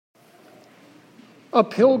A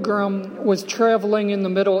pilgrim was traveling in the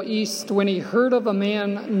Middle East when he heard of a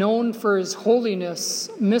man known for his holiness,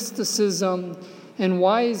 mysticism, and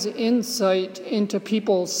wise insight into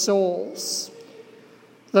people's souls.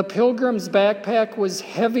 The pilgrim's backpack was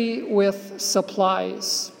heavy with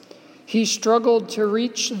supplies. He struggled to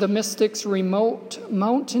reach the mystic's remote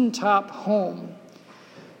mountaintop home.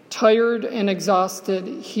 Tired and exhausted,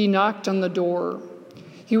 he knocked on the door.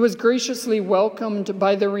 He was graciously welcomed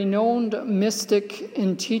by the renowned mystic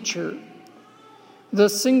and teacher. The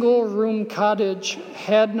single-room cottage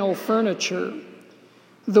had no furniture.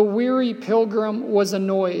 The weary pilgrim was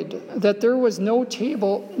annoyed that there was no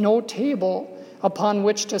table upon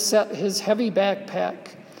which to set his heavy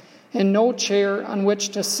backpack, and no chair on which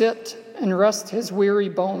to sit and rest his weary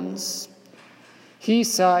bones. He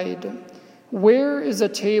sighed, "Where is a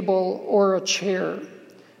table or a chair?"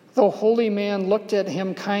 The holy man looked at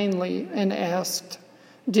him kindly and asked,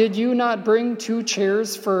 "Did you not bring 2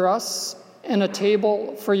 chairs for us and a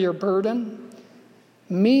table for your burden?"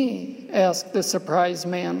 "Me?" asked the surprised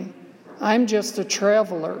man. "I'm just a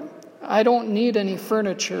traveler. I don't need any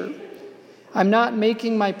furniture. I'm not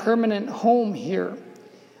making my permanent home here.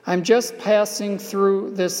 I'm just passing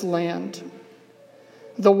through this land."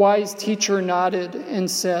 The wise teacher nodded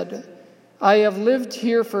and said, "I have lived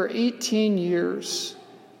here for 18 years.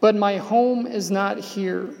 But my home is not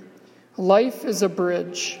here. Life is a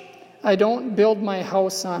bridge. I don't build my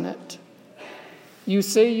house on it. You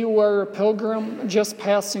say you are a pilgrim just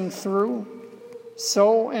passing through?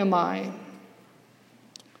 So am I."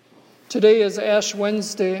 Today is Ash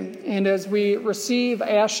Wednesday, and as we receive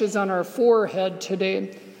ashes on our forehead today,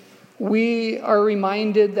 we are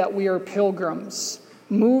reminded that we are pilgrims,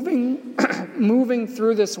 moving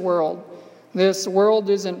through this world. This world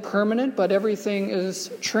isn't permanent, but everything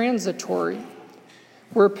is transitory.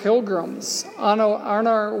 We're pilgrims on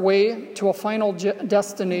our way to a final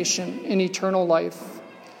destination in eternal life.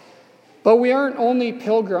 But we aren't only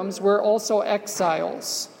pilgrims, we're also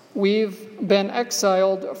exiles. We've been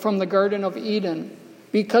exiled from the Garden of Eden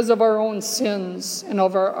because of our own sins and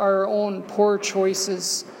of our own poor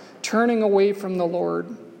choices, turning away from the Lord.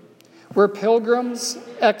 We're pilgrims,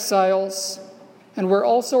 exiles, and we're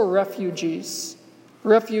also refugees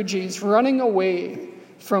running away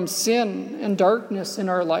from sin and darkness in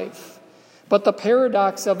our life. But the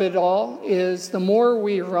paradox of it all is the more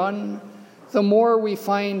we run, the more we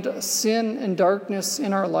find sin and darkness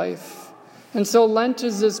in our life. And so Lent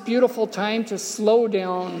is this beautiful time to slow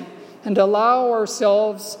down and allow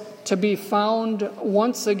ourselves to be found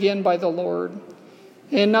once again by the Lord.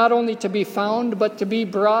 And not only to be found, but to be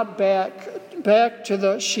brought back to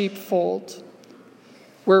the sheepfold.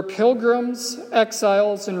 We're pilgrims,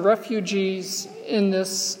 exiles, and refugees in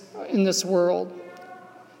this world.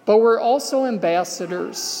 But we're also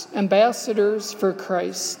ambassadors for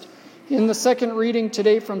Christ. In the second reading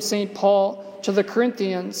today from St. Paul to the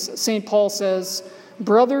Corinthians, St. Paul says,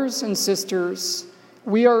 "Brothers and sisters,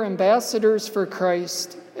 we are ambassadors for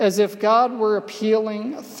Christ, as if God were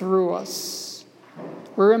appealing through us."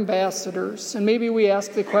 We're ambassadors. And maybe we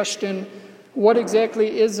ask the question, what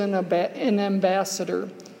exactly is an ambassador?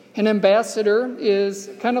 An ambassador is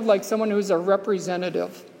kind of like someone who's a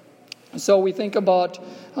representative. So we think about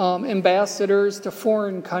ambassadors to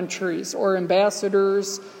foreign countries or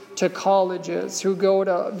ambassadors to colleges who go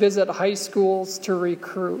to visit high schools to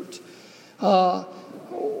recruit.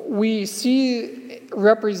 We see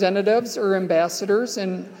representatives or ambassadors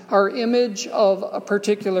in our image of a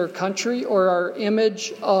particular country or our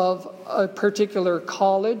image of a particular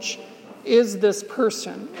college is this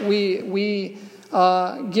person. We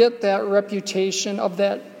get that reputation of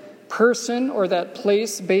that person or that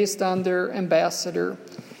place based on their ambassador.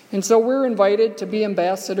 And so we're invited to be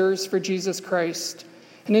ambassadors for Jesus Christ.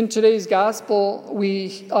 And in today's gospel,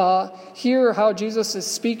 we hear how Jesus is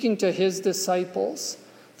speaking to his disciples,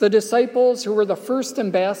 the disciples who were the first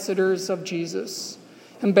ambassadors of Jesus.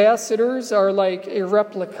 Ambassadors are like a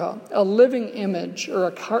replica, a living image, or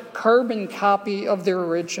a carbon copy of their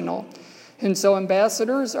original. And so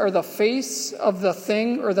ambassadors are the face of the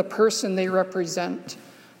thing or the person they represent.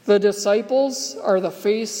 The disciples are the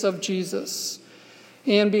face of Jesus.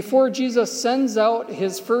 And before Jesus sends out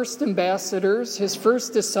his first ambassadors, his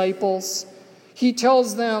first disciples, he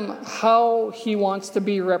tells them how he wants to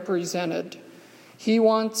be represented.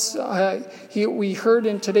 We heard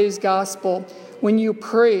in today's gospel, when you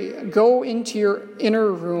pray, go into your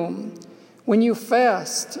inner room. When you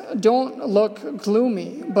fast, don't look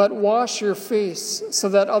gloomy, but wash your face so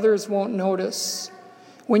that others won't notice.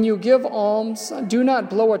 When you give alms, do not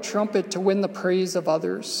blow a trumpet to win the praise of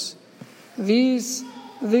others. These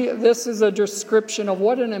This is a description of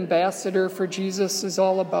what an ambassador for Jesus is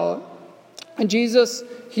all about. And Jesus,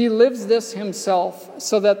 he lives this himself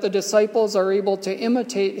so that the disciples are able to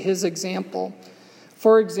imitate his example.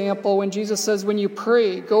 For example, when Jesus says, when you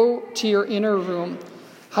pray, go to your inner room.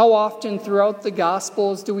 How often throughout the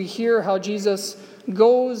Gospels do we hear how Jesus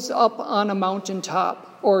goes up on a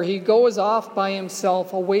mountaintop, or he goes off by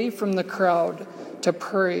himself away from the crowd to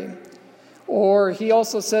pray? Or he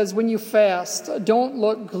also says, when you fast, don't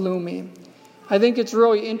look gloomy. I think it's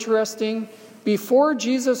really interesting. Before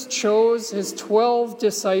Jesus chose his 12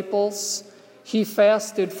 disciples, he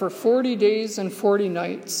fasted for 40 days and 40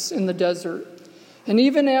 nights in the desert. And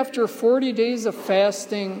even after 40 days of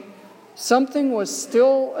fasting, something was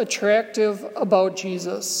still attractive about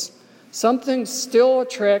Jesus. Something still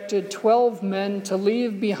attracted 12 men to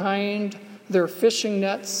leave behind their fishing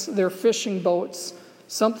nets, their fishing boats.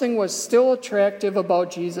 Something was still attractive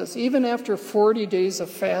about Jesus, even after 40 days of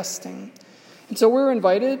fasting. And so we're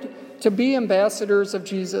invited to be ambassadors of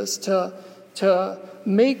Jesus, to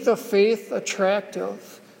make the faith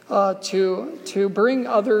attractive, to bring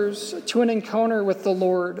others to an encounter with the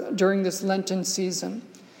Lord during this Lenten season.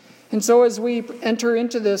 And so as we enter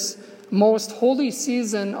into this most holy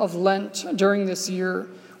season of Lent during this year,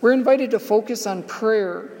 we're invited to focus on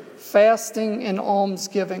prayer, fasting, and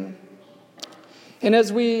almsgiving. And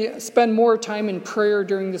as we spend more time in prayer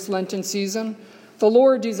during this Lenten season, the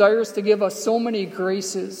Lord desires to give us so many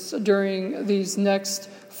graces during these next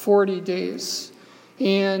 40 days.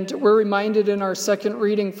 And we're reminded in our second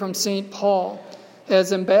reading from St. Paul,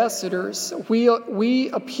 as ambassadors, we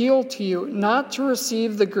appeal to you not to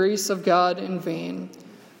receive the grace of God in vain,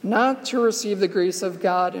 not to receive the grace of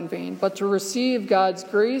God in vain, but to receive God's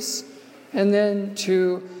grace and then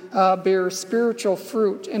to bear spiritual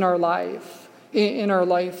fruit in our life, in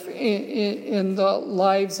the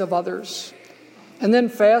lives of others. And then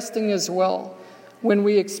fasting as well. When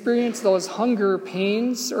we experience those hunger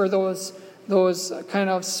pains or those kind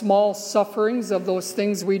of small sufferings of those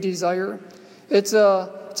things we desire, it's a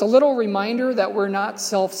little reminder that we're not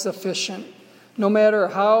self-sufficient. No matter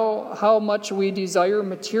how much we desire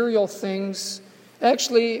material things,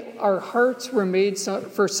 actually our hearts were made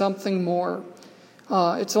for something more.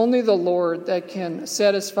 It's only the Lord that can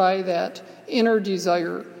satisfy that inner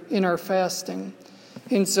desire in our fasting.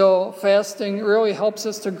 And so fasting really helps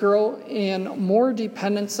us to grow in more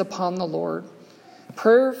dependence upon the Lord.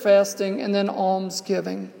 Prayer, fasting, and then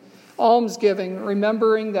almsgiving. Almsgiving,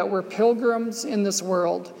 remembering that we're pilgrims in this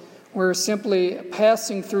world. We're simply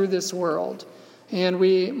passing through this world. And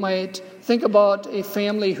we might think about a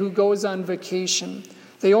family who goes on vacation.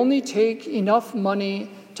 They only take enough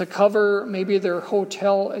money to cover maybe their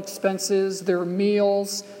hotel expenses, their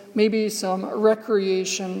meals, maybe some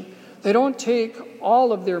recreation. They don't take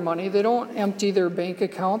all of their money. They don't empty their bank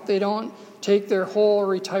account. They don't take their whole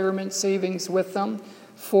retirement savings with them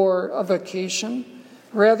for a vacation.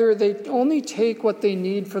 Rather, they only take what they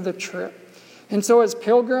need for the trip. And so as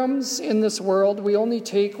pilgrims in this world, we only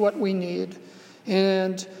take what we need.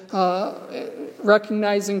 And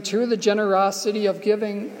recognizing, too, the generosity of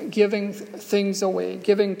giving things away,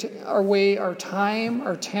 giving away our time,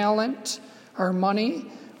 our talent, our money,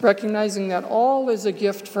 recognizing that all is a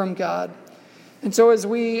gift from God. And so as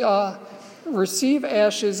we receive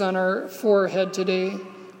ashes on our forehead today,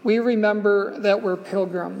 we remember that we're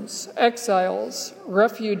pilgrims, exiles,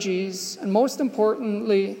 refugees, and most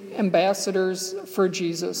importantly, ambassadors for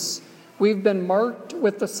Jesus. We've been marked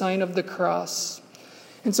with the sign of the cross.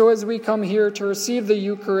 And so as we come here to receive the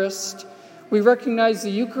Eucharist, we recognize the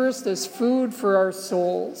Eucharist as food for our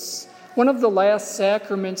souls. One of the last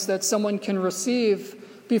sacraments that someone can receive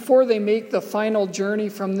before they make the final journey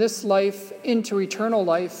from this life into eternal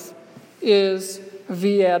life is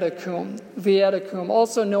Viaticum. Viaticum,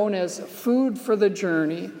 also known as food for the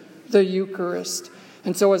journey, the Eucharist.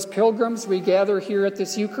 And so as pilgrims, we gather here at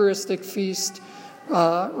this Eucharistic feast,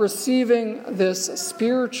 receiving this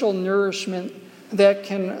spiritual nourishment that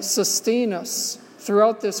can sustain us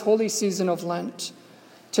throughout this holy season of Lent.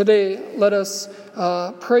 Today, let us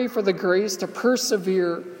pray for the grace to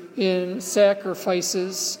persevere in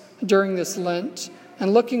sacrifices during this Lent,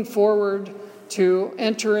 and looking forward to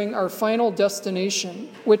entering our final destination,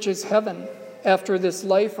 which is heaven, after this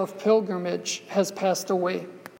life of pilgrimage has passed away.